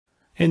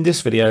In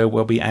this video,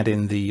 we'll be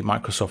adding the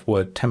Microsoft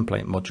Word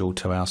template module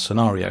to our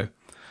scenario.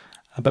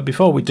 But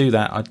before we do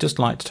that, I'd just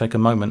like to take a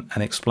moment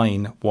and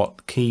explain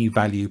what key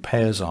value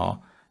pairs are,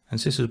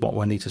 as this is what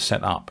we'll need to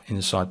set up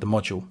inside the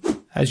module.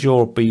 As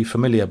you'll be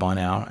familiar by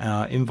now,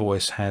 our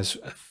invoice has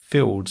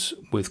fields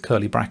with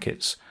curly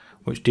brackets,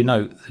 which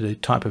denote the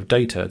type of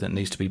data that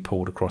needs to be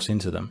pulled across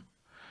into them.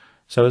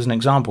 So as an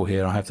example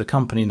here, I have the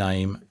company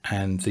name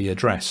and the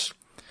address.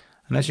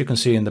 And as you can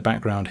see in the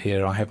background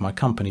here, I have my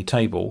company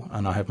table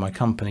and I have my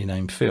company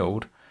name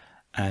field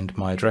and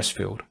my address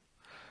field.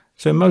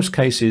 So in most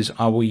cases,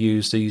 I will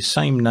use the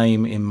same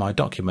name in my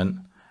document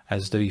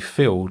as the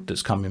field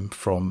that's coming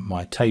from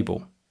my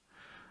table.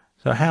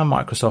 So how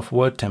Microsoft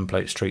Word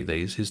templates treat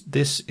these is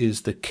this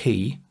is the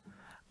key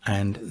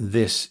and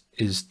this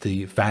is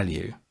the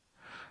value.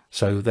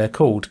 So they're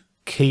called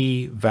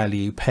key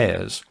value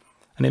pairs.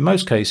 And in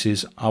most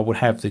cases, I would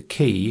have the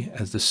key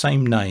as the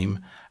same name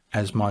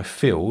as my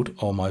field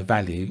or my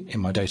value in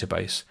my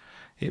database.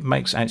 It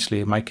makes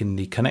actually making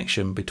the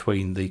connection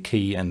between the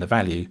key and the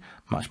value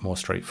much more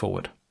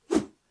straightforward.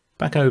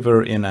 Back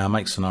over in our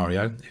make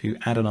scenario, if you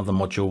add another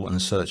module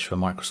and search for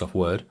Microsoft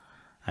Word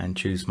and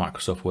choose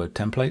Microsoft Word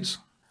templates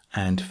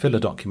and fill a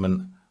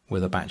document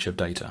with a batch of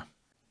data.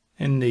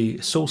 In the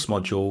source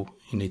module,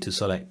 you need to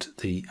select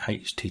the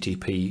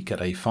HTTP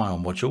get a file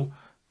module.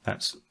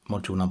 That's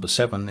module number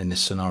 7 in this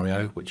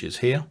scenario, which is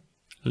here.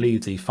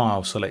 Leave the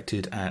file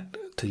selected at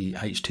the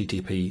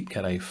HTTP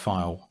get a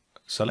file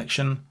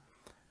selection,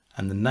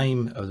 and the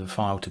name of the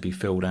file to be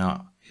filled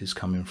out is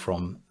coming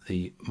from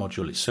the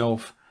module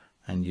itself,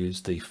 and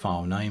use the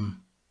file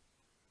name.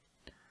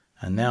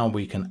 And now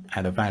we can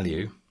add a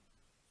value,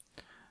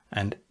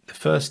 and the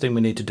first thing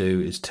we need to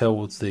do is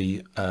tell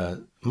the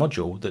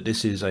module that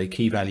this is a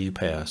key value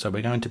pair. So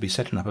we're going to be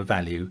setting up a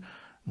value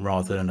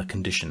rather than a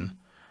condition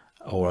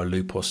or a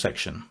loop or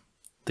section.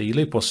 The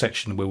loop or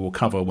section we will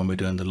cover when we're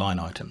doing the line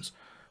items,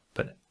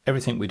 but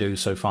everything we do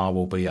so far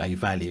will be a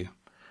value.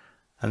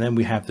 And then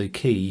we have the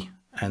key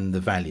and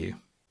the value.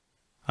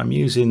 I'm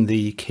using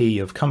the key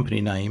of company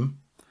name.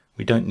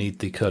 We don't need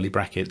the curly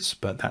brackets,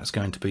 but that's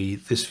going to be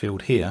this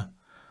field here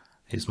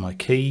is my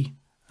key,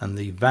 and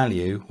the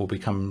value will be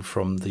coming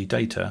from the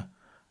data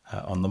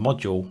on the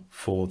module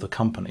for the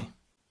company.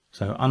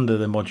 So under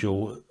the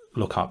module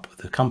look up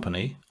the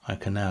company, I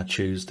can now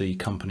choose the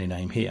company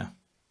name here.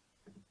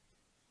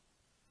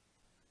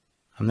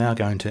 I'm now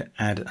going to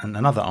add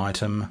another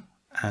item,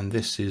 and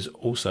this is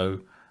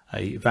also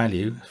a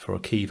value for a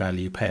key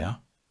value pair.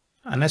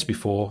 And as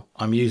before,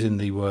 I'm using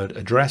the word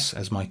address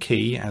as my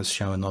key as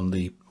shown on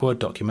the Word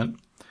document,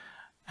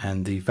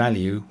 and the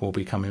value will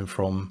be coming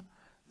from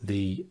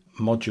the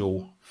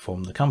module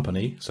from the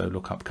company. So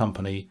look up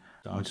company.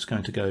 I'm just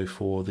going to go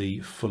for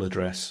the full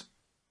address.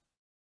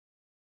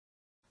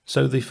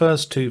 So the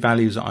first two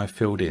values that I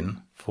filled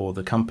in for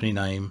the company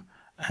name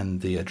and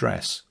the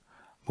address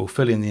will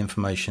fill in the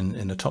information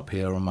in the top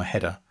here on my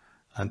header,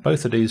 and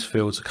both of these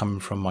fields are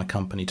coming from my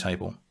company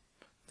table.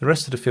 The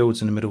rest of the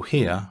fields in the middle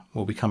here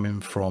will be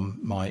coming from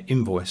my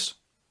invoice.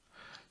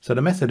 So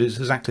the method is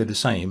exactly the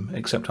same,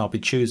 except I'll be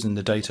choosing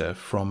the data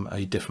from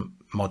a different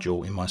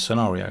module in my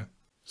scenario.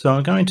 So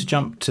I'm going to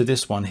jump to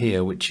this one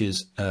here, which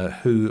is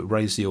who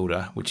raised the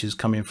order, which is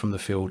coming from the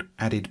field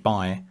added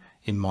by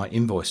in my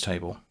invoice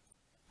table.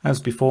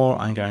 As before,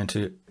 I'm going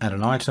to add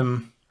an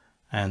item,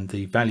 and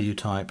the value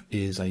type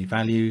is a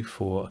value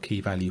for a key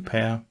value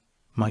pair.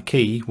 My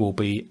key will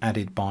be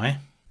added by,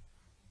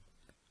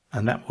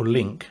 and that will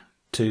link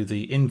to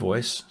the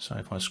invoice. So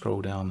if I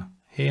scroll down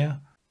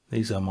here,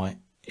 these are my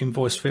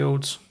invoice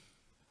fields,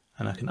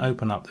 and I can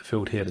open up the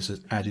field here that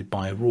says added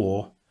by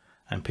raw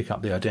and pick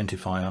up the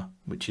identifier,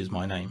 which is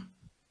my name.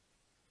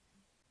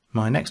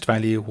 My next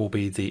value will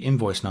be the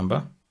invoice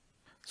number.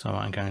 So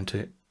I'm going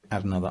to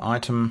add another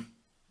item,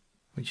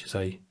 which is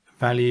a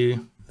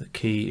value. The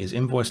key is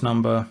invoice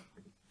number,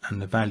 and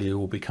the value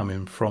will be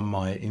coming from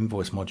my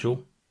invoice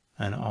module,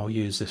 and I'll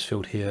use this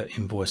field here,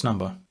 invoice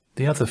number.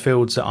 The other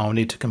fields that I'll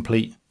need to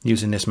complete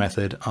using this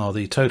method are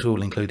the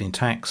total including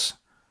tax,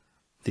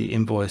 the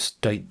invoice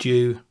date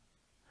due,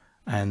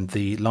 and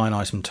the line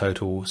item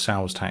total,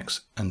 sales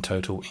tax, and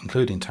total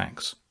including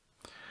tax.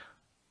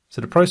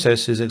 So the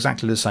process is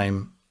exactly the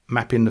same,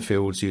 mapping the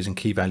fields using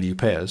key value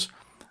pairs,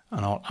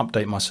 and I'll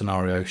update my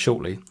scenario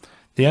shortly.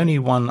 The only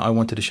one I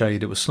wanted to show you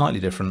that was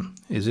slightly different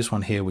is this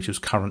one here, which is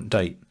current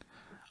date.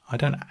 I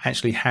don't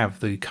actually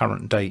have the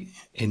current date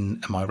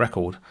in my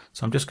record,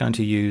 so I'm just going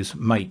to use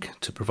make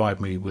to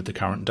provide me with the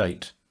current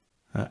date.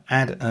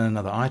 Add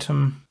another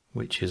item,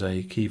 which is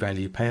a key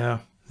value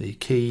pair. The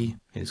key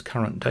is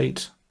current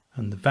date,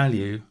 and the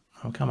value,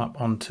 I'll come up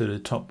onto the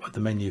top of the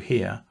menu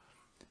here,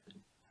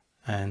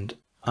 and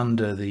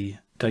under the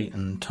date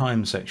and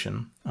time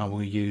section, I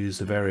will use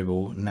the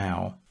variable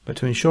now. But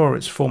to ensure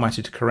it's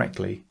formatted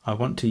correctly, I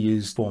want to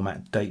use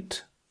format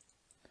date.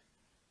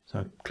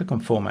 So click on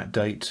format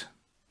date,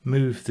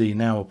 move the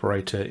now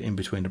operator in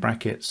between the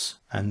brackets,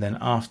 and then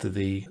after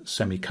the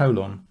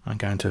semicolon, I'm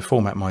going to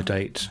format my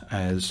date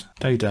as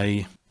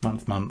day,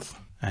 month,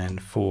 and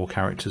 4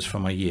 characters for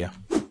my year.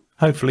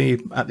 Hopefully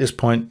at this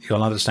point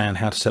you'll understand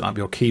how to set up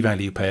your key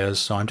value pairs,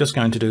 so I'm just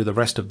going to do the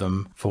rest of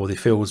them for the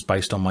fields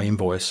based on my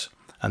invoice,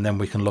 and then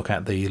we can look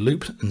at the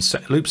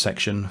loop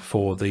section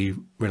for the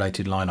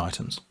related line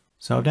items.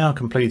 So I've now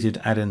completed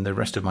adding the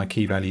rest of my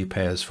key value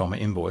pairs from my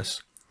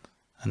invoice,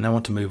 and now I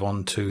want to move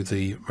on to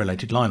the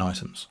related line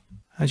items.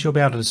 As you'll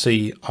be able to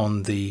see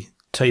on the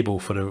table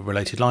for the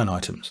related line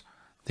items,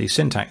 the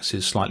syntax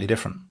is slightly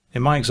different.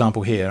 In my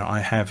example here, I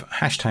have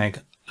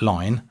hashtag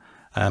line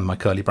and my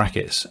curly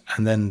brackets,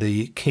 and then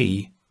the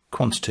key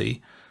quantity,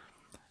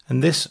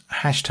 and this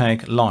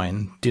hashtag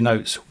line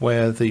denotes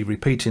where the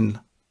repeating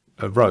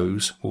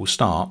rows will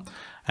start,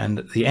 and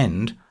at the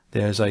end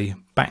there's a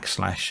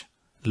backslash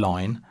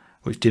line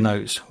which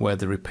denotes where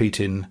the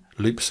repeating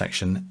loop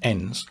section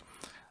ends,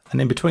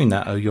 and in between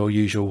that are your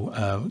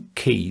usual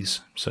keys,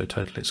 so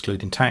total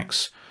excluding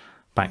tax,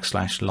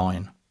 backslash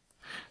line.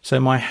 So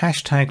my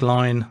hashtag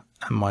line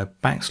and my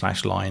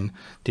backslash line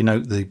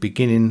denote the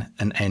beginning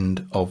and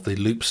end of the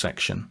loop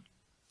section.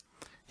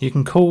 You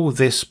can call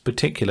this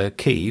particular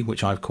key,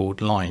 which I've called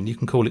line, you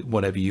can call it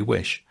whatever you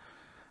wish.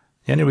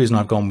 The only reason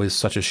I've gone with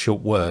such a short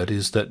word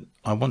is that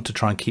I want to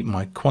try and keep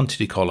my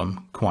quantity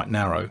column quite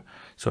narrow.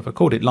 So if I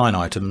called it line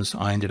items,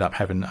 I ended up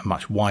having a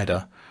much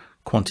wider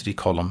quantity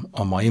column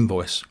on my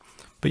invoice.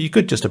 But you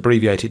could just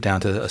abbreviate it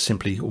down to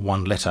simply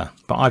one letter,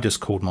 but I've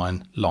just called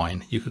mine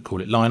line. You could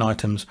call it line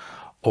items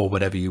or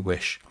whatever you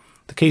wish.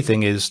 The key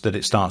thing is that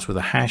it starts with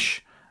a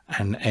hash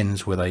and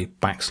ends with a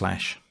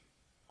backslash.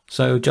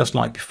 So just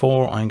like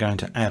before, I'm going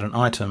to add an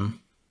item,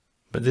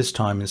 but this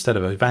time instead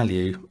of a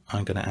value,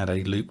 I'm going to add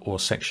a loop or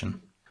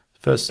section.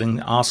 First thing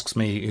it asks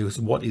me is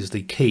what is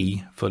the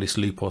key for this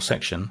loop or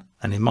section,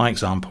 and in my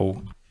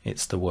example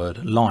it's the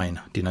word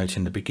line,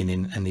 denoting the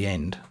beginning and the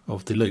end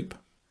of the loop.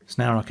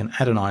 So now I can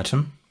add an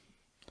item,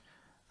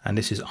 and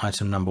this is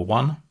item number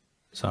 1,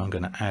 so I'm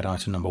going to add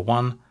item number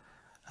 1,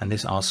 and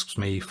this asks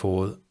me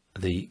for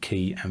the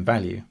key and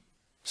value.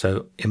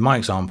 So in my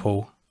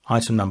example,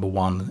 item number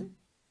 1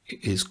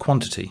 is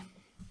quantity,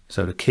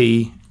 so the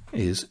key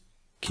is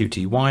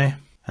QTY,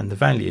 and the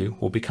value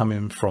will be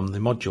coming from the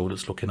module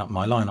that's looking up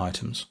my line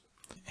items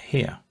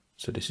here.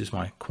 So this is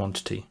my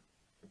quantity,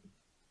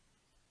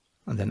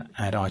 and then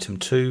add item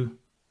 2.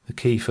 The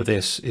key for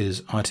this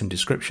is item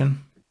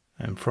description,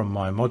 and from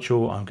my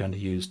module I'm going to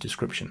use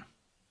description.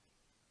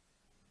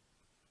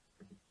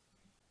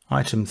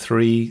 Item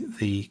 3,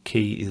 the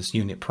key is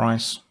unit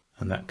price,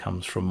 and that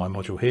comes from my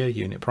module here,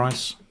 unit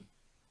price.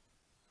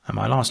 And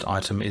my last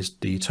item is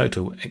the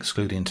total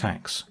excluding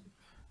tax.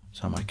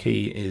 So my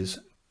key is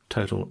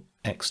total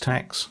X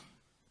tax,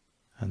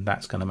 and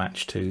that's going to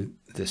match to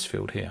this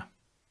field here.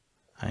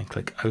 And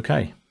click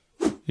OK.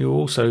 You'll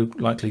also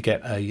likely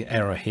get an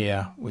error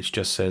here which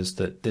just says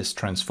that this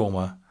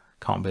transformer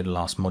can't be the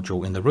last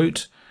module in the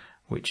root,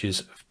 which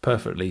is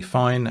perfectly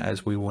fine,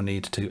 as we will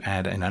need to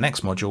add in our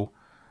next module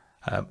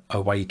a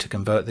way to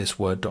convert this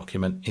Word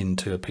document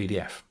into a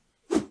PDF.